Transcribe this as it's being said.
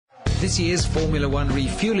This year's Formula One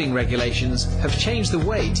refuelling regulations have changed the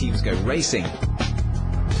way teams go racing.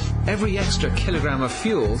 Every extra kilogram of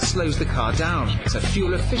fuel slows the car down, so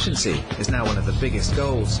fuel efficiency is now one of the biggest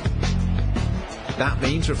goals. That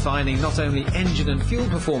means refining not only engine and fuel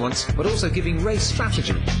performance, but also giving race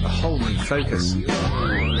strategy a whole new focus.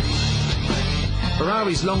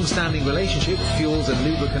 Ferrari's long-standing relationship with fuels and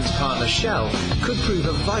lubricants partner Shell could prove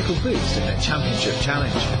a vital boost in their championship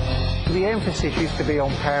challenge. The emphasis used to be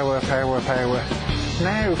on power, power, power.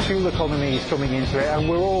 Now fuel economy is coming into it, and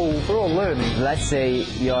we're all learning. Let's say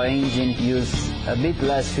your engine uses a bit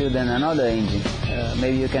less fuel than another engine.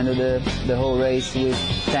 Maybe you can do the whole race with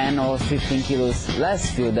 10 or 15 kilos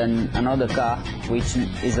less fuel than another car, which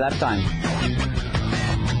is lap time.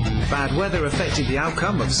 Bad weather affected the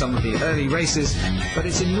outcome of some of the early races, but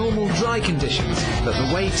it's in normal dry conditions that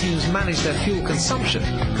the way teams manage their fuel consumption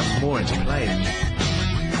comes more into play.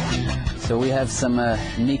 So we have some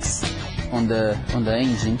mix on the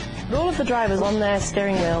engine. All of the drivers on their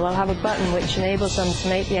steering wheel will have a button which enables them to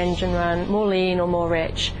make the engine run more lean or more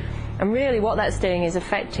rich. And really what that's doing is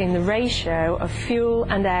affecting the ratio of fuel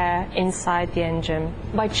and air inside the engine.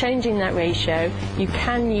 By changing that ratio, you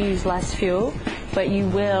can use less fuel, but you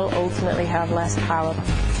will ultimately have less power.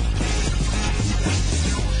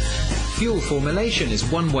 Fuel formulation is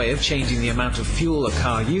one way of changing the amount of fuel a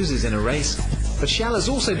car uses in a race, but Shell has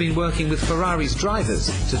also been working with Ferrari's drivers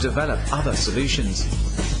to develop other solutions.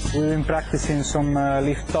 We've been practicing some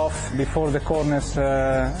lift-off before the corners,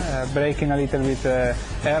 braking a little bit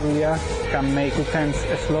earlier, can make 2/10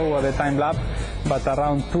 slower the time lap, but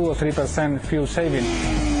around 2 or 3% fuel saving.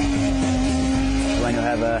 When you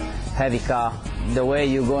have a heavy car, the way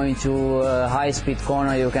you're going to a high-speed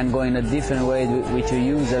corner, you can go in a different way, which you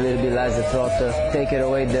use a little bit less the throttle, take it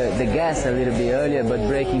away the gas a little bit earlier, but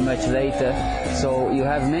braking much later. So you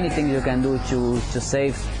have many things you can do to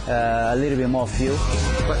save a little bit more fuel.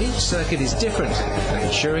 But each circuit is different, and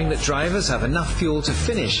ensuring that drivers have enough fuel to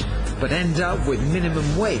finish, but end up with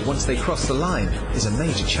minimum weight once they cross the line, is a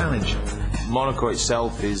major challenge. Monaco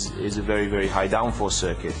itself is a very, very high downforce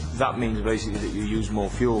circuit. That means basically that you use more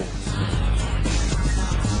fuel.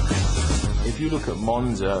 If you look at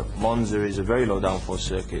Monza, Monza is a very low downforce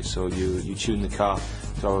circuit, so you tune the car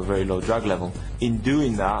to have a very low drag level. In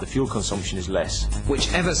doing that, the fuel consumption is less.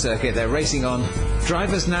 Whichever circuit they're racing on,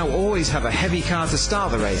 drivers now always have a heavy car to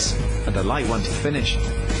start the race and a light one to finish.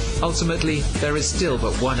 Ultimately, there is still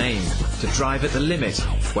but one aim: to drive at the limit,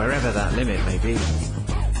 wherever that limit may be.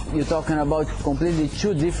 You're talking about completely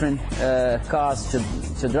two different cars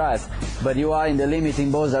to drive, but you are in the limit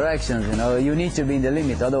in both directions. You know, you need to be in the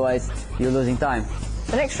limit, otherwise you're losing time.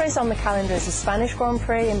 The next race on the calendar is the Spanish Grand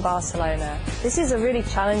Prix in Barcelona. This is a really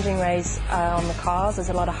challenging race on the cars. There's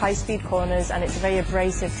a lot of high-speed corners and it's a very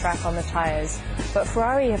abrasive track on the tyres. But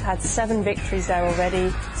Ferrari have had 7 victories there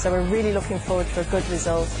already, so we're really looking forward to a good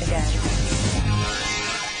result again.